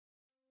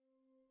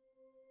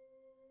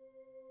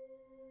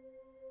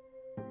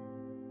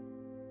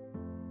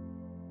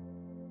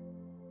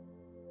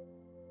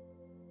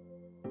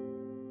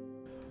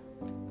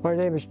My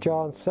name is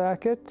John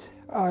Sackett.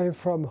 I'm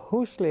from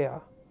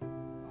Huslia,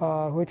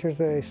 which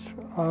is a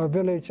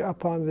village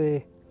up on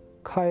the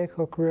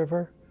Kayakuk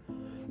River.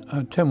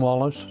 Tim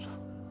Wallace,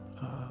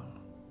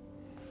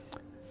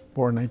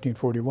 born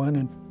 1941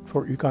 in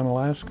Fort Yukon,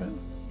 Alaska.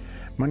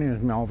 My name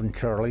is Melvin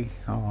Charlie.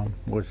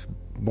 Was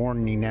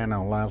born in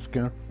Nenana,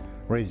 Alaska,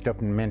 raised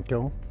up in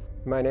Minto.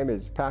 My name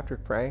is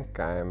Patrick Frank.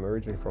 I'm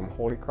originally from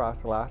Holy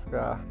Cross,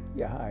 Alaska.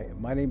 Yeah, hi.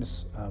 My name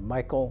is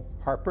Michael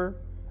Harper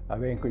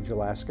of Anchorage,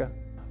 Alaska.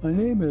 My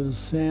name is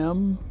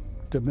Sam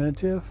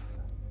Dementieff.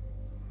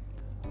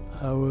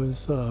 I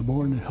was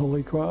born in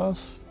Holy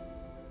Cross.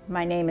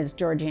 My name is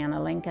Georgiana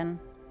Lincoln.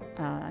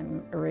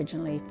 I'm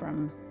originally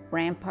from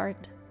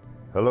Rampart.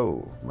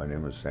 Hello, my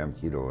name is Sam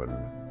Keto, and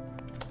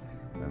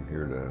I'm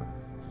here to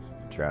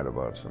chat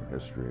about some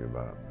history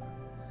about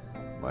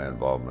my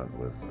involvement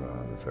with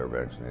the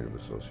Fairbanks Native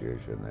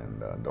Association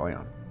and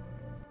Doyon.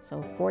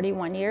 So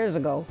 41 years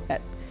ago,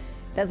 that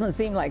doesn't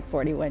seem like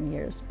 41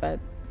 years, but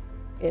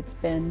it's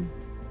been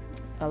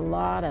a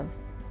lot of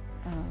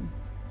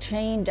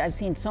change. I've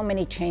seen so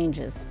many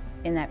changes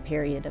in that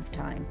period of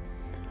time.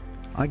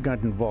 I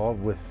got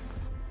involved with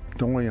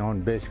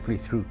Doyon basically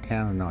through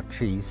Tanana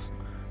Chiefs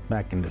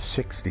back in the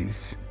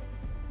 60s.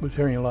 Was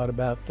hearing a lot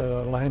about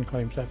land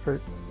claims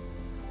effort,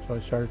 so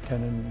I started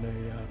attending the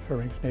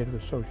Fairbanks Native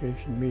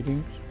Association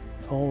meetings.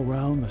 All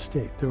around the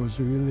state, there was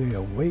a really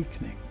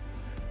awakening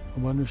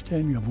of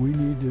understanding of we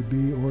need to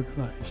be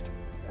organized.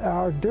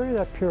 During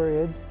that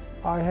period,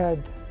 I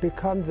had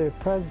become the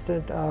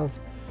president of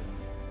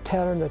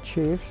Tanana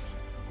Chiefs.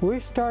 We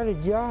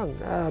started young,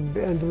 and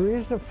the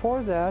reason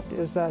for that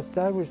is that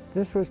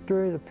this was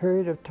during the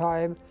period of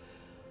time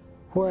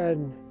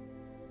when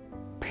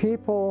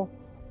people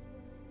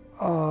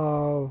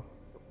were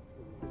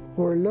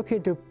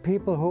looking to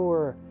people who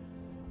were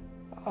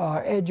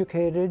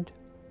educated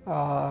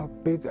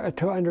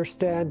to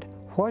understand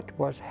what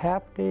was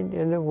happening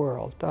in the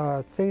world.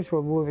 Things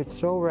were moving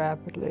so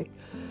rapidly.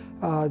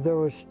 There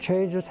was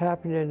changes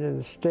happening in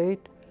the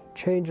state,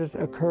 changes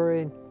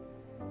occurring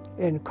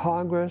in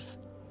Congress.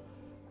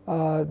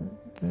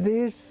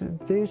 These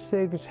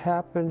things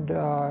happened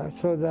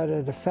so that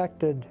it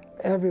affected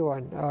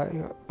everyone,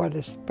 but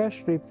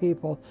especially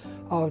people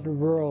out in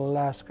rural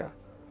Alaska.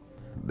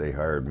 They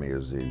hired me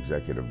as the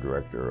executive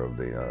director of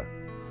the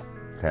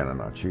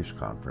Tanana Chiefs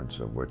Conference,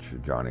 of which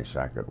Johnny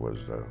Sackett was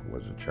the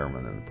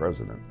chairman and the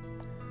president.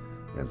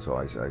 And so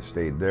I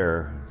stayed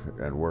there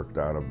and worked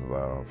out of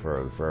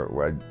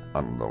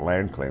on the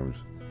land claims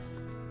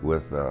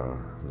with the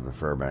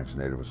Fairbanks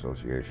Native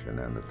Association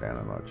and the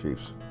Tanana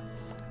Chiefs.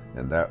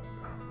 And that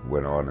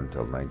went on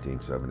until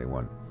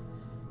 1971.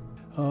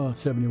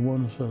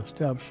 71 was the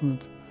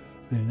establishment,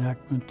 the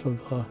enactment of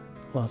the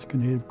Alaska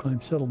Native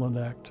Claims Settlement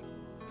Act,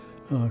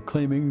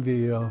 claiming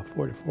the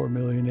 44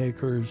 million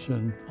acres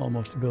and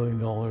almost $1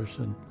 billion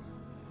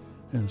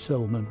in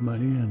settlement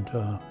money, and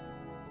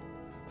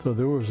so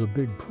there was a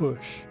big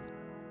push.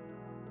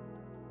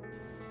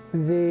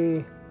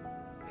 The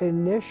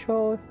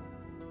initial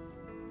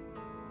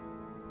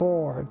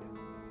board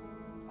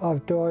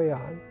of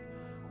Doyon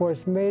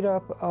was made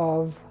up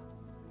of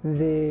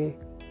the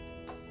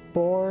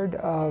board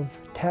of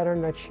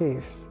Tanana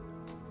Chiefs,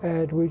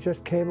 and we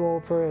just came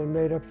over and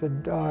made up the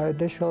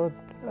initial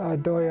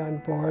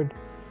Doyon board.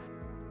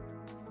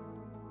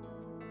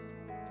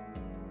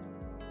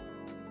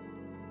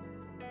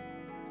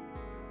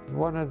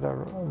 One of the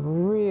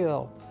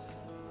real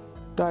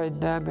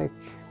dynamic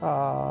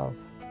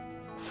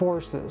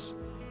forces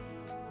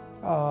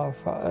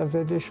of the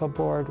initial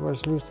board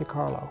was Lucy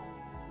Carlo.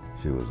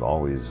 She was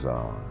always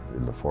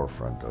in the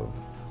forefront of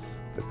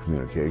the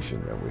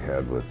communication that we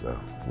had with the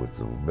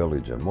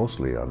village, and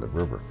mostly on the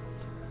river,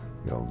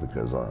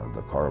 because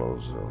the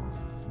Carlos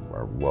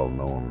are well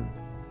known.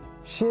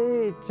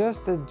 She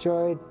just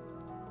enjoyed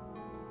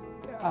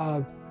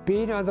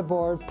being on the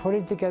board,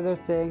 putting together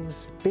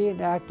things,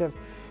 being active.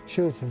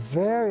 She was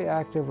very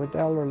active with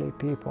elderly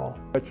people.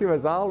 But she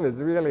was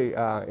always really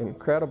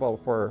incredible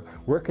for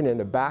working in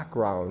the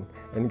background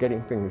and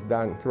getting things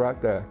done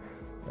throughout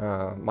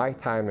my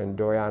time in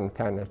Doyon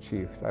Tanana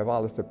Chiefs. I've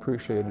always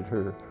appreciated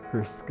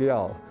her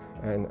skill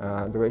and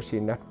the way she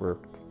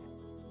networked.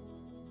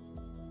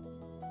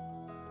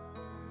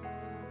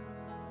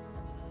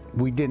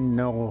 We didn't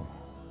know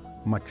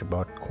much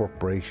about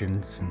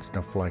corporations and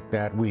stuff like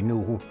that. We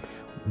knew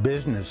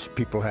business,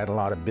 people had a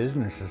lot of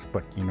businesses,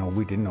 but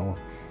we didn't know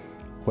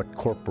what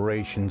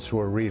corporations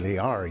really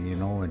are,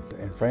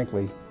 And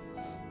frankly,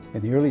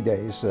 in the early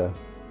days,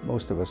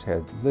 most of us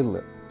had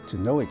little to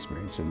no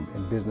experience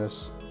in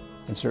business,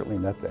 and certainly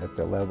not at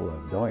the level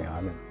of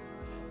Doyon.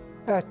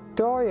 At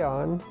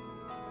Doyon,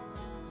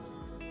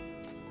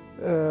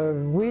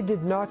 we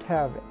did not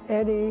have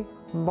any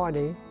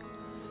money.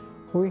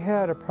 We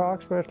had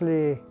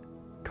approximately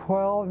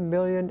 12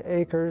 million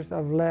acres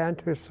of land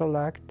to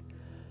select.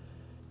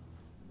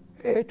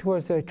 It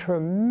was a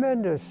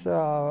tremendous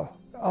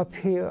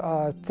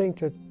thing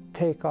to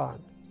take on.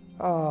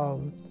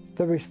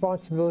 The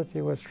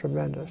responsibility was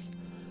tremendous.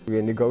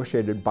 We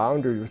negotiated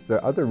boundaries with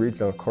the other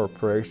regional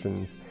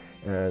corporations,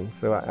 and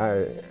so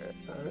I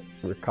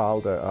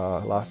recalled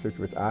a lawsuit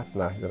with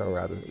Aetna, we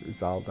had to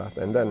resolve that.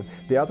 And then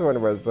the other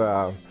one was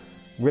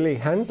Willie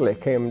Hensley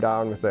came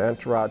down with the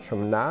entourage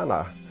from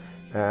Nana,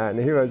 and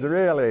he was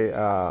really,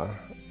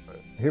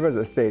 he was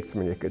a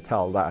statesman, you could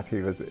tell that.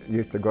 He was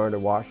used to going to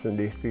Washington,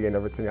 D.C. and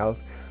everything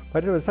else.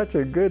 But it was such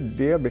a good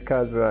deal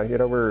because,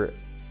 we're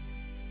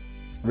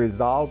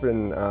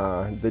resolving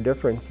the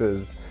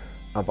differences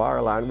of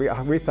our land.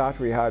 We thought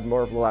we had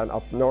more of the land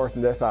up north,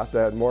 and they thought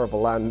they had more of the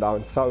land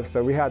down south,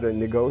 so we had to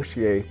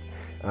negotiate.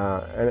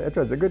 And it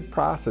was a good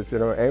process,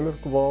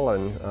 amicable,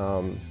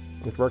 and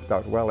it worked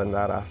out well in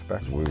that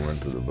aspect. We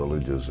went to the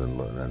villages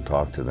and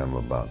talked to them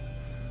about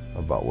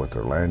what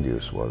their land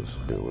use was.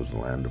 It was the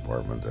land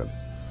department that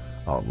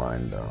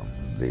outlined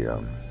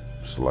the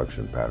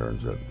selection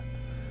patterns, that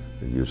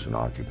the use and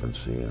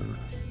occupancy, and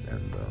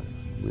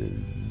we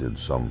did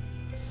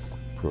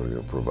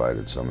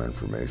provided some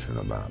information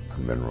about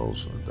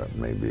minerals that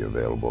may be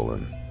available,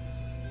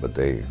 but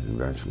they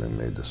eventually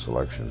made the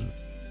selections.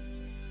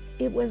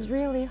 It was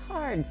really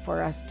hard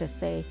for us to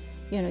say,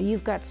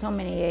 you've got so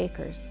many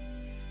acres,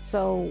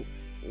 so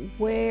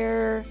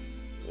where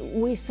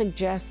we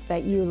suggest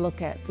that you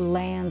look at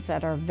lands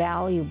that are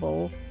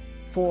valuable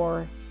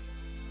for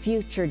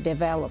future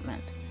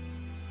development.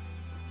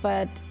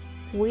 But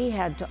we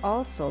had to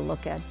also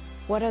look at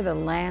what are the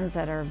lands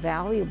that are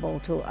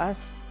valuable to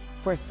us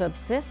for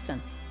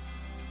subsistence,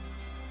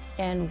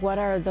 and what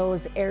are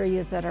those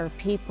areas that our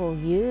people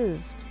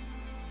used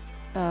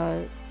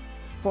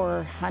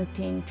for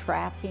hunting,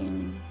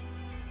 trapping,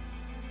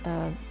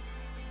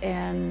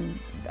 and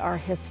our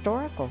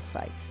historical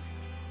sites.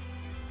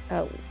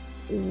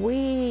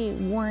 We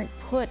weren't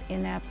put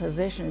in that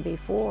position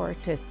before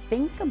to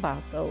think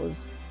about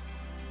those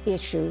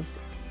issues.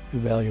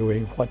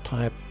 Evaluating what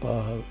type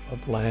of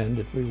land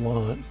did we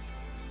want.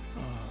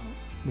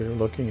 We were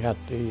looking at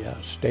the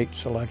state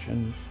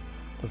selections,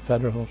 the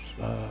federal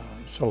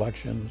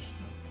selections,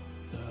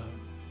 the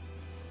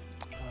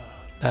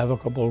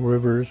navigable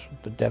rivers,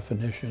 the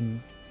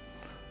definition,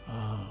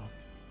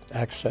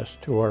 access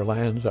to our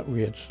lands that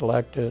we had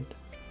selected,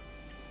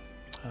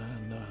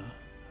 and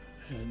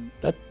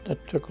that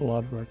took a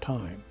lot of our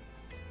time.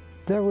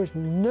 There was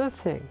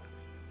nothing,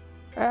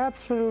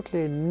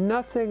 absolutely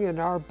nothing in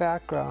our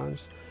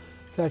backgrounds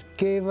that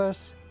gave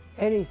us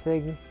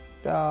anything,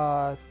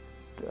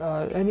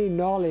 any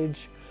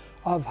knowledge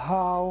of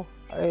how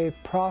a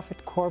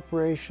profit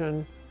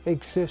corporation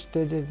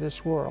existed in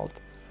this world.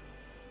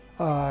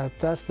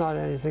 That's not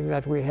anything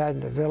that we had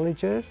in the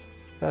villages.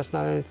 That's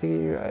not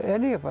anything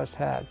any of us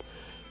had.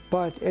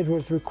 But it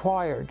was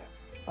required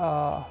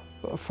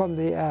from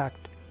the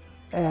Act.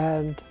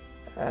 And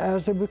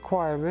as a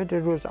requirement,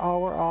 it was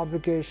our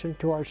obligation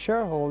to our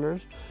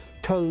shareholders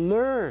to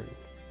learn.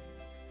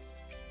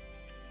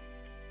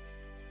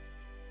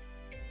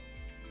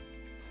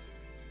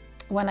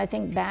 When I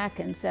think back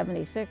in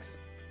 '76,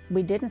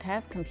 we didn't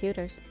have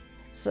computers,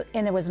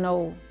 and there was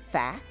no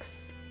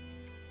fax,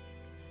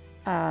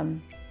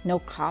 no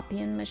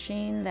copying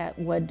machine it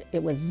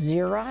was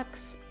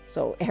Xerox,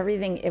 so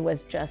everything, it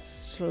was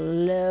just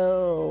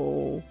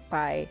slow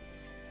by,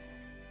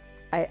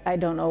 I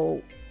don't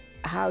know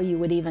how you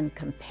would even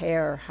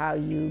compare how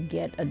you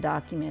get a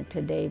document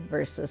today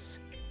versus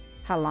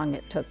how long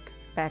it took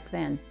back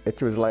then.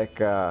 It was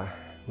like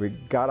we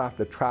got off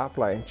the trap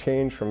line,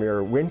 changed from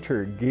your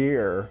winter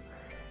gear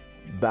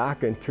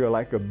back into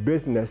like a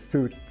business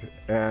suit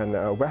and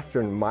a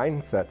Western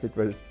mindset. It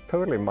was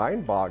totally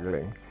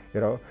mind-boggling,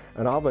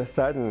 and all of a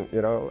sudden,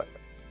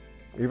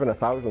 even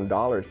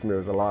 $1,000 to me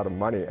was a lot of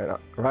money. And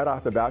right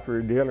off the bat, we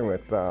were dealing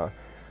with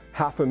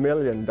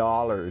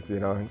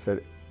 $500,000, and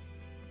said,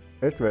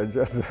 it was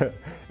just,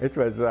 it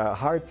was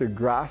hard to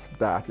grasp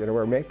that.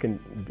 We're making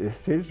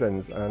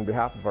decisions on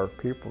behalf of our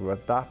people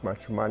with that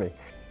much money.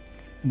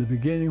 In the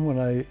beginning, when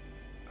I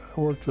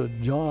worked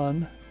with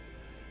John,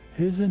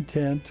 his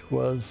intent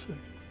was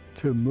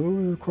to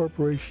move the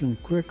corporation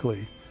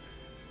quickly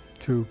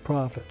to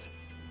profit.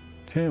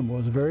 Tim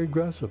was very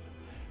aggressive,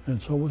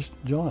 and so was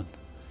John.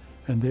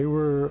 And they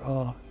were,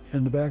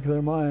 in the back of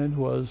their mind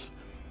was,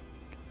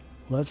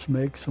 let's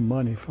make some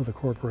money for the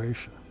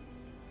corporation.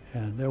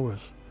 And there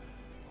was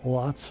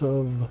lots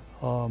of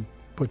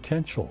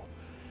potential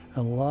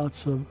and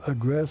lots of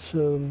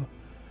aggressive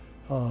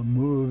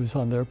moves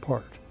on their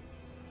part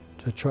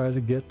to try to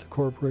get the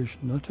corporation,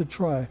 not to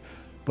try,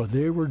 but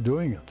they were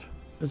doing it.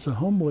 It's a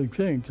humbling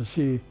thing to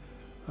see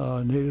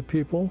Native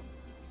people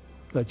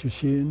that you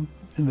see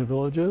in the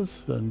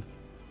villages, and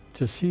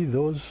to see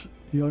those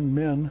young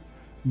men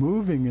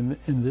moving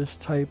in this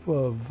type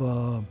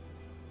of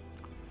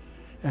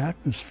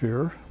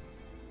atmosphere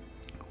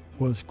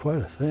was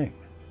quite a thing.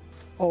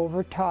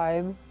 Over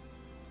time,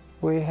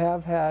 we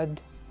have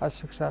had a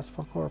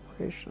successful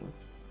corporation,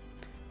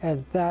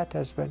 and that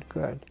has been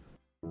good.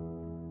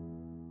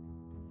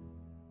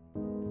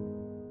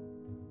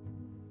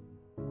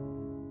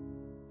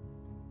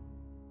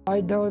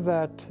 I know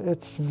that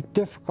it's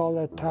difficult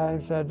at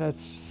times, and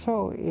it's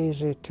so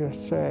easy to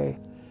say,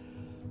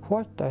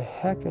 what the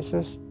heck is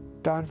this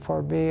done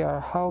for me, or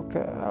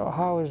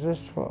how is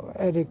this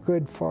any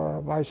good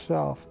for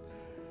myself?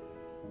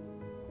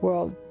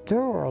 Well,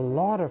 there were a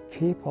lot of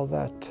people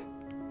that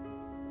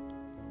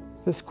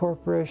this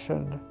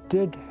corporation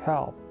did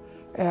help,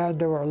 and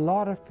there were a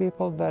lot of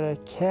people that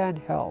it can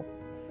help.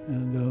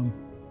 And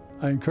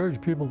I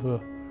encourage people to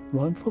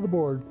run for the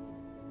board,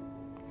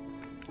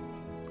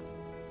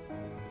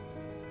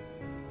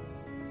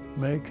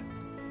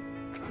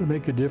 try to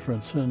make a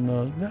difference. And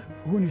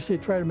when you say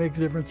try to make a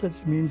difference,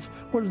 that means,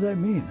 what does that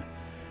mean?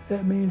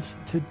 That means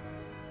to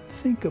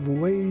think of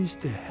ways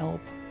to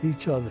help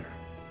each other.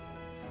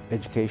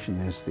 Education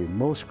is the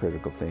most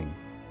critical thing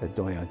that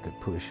Doyon could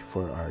push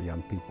for our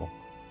young people.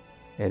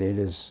 And it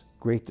is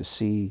great to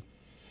see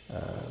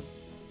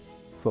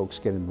folks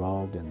get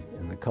involved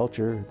in the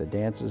culture, the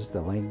dances,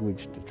 the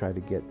language, to try to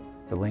get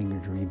the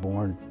language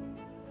reborn.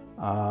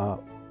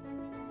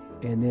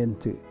 And then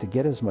to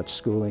get as much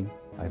schooling,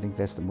 I think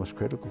that's the most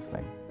critical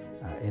thing.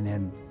 And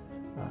then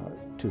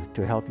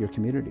to help your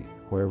community,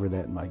 wherever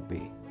that might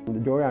be. The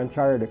Doyon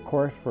charted a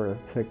course for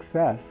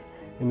success,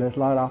 and there's a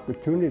lot of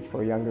opportunities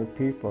for younger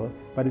people,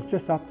 but it's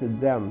just up to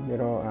them. You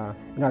know,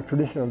 in our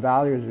traditional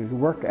values is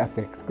work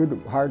ethics,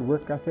 good hard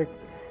work ethics,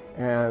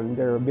 and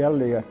their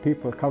ability that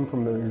people come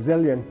from a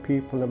resilient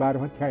people, no matter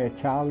what kind of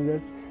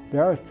challenges.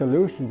 There are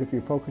solutions if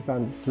you focus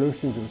on the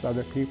solutions with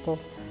other people,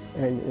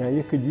 and you know,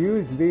 you could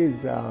use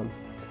these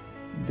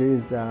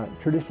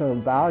traditional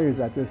values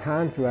that is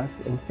handed to us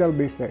and still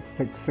be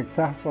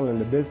successful in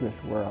the business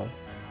world.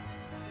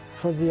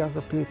 For the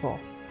younger people,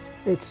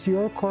 it's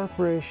your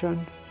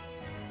corporation.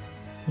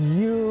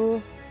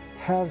 You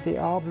have the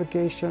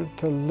obligation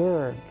to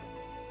learn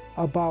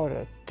about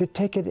it, to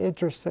take an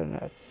interest in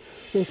it.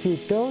 If you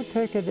don't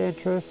take an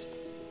interest,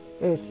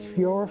 it's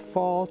your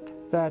fault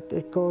that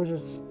it goes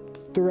its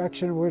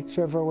direction,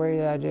 whichever way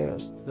that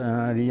is.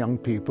 The young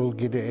people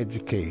get an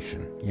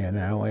education, you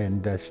know,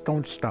 and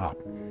don't stop.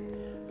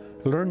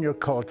 Learn your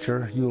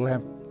culture. You'll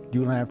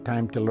have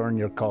time to learn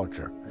your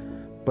culture,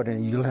 but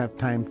you'll have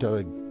time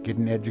to get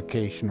an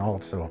education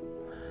also.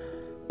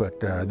 But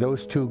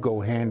those two go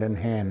hand in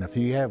hand. If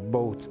you have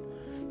both,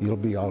 you'll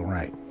be all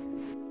right.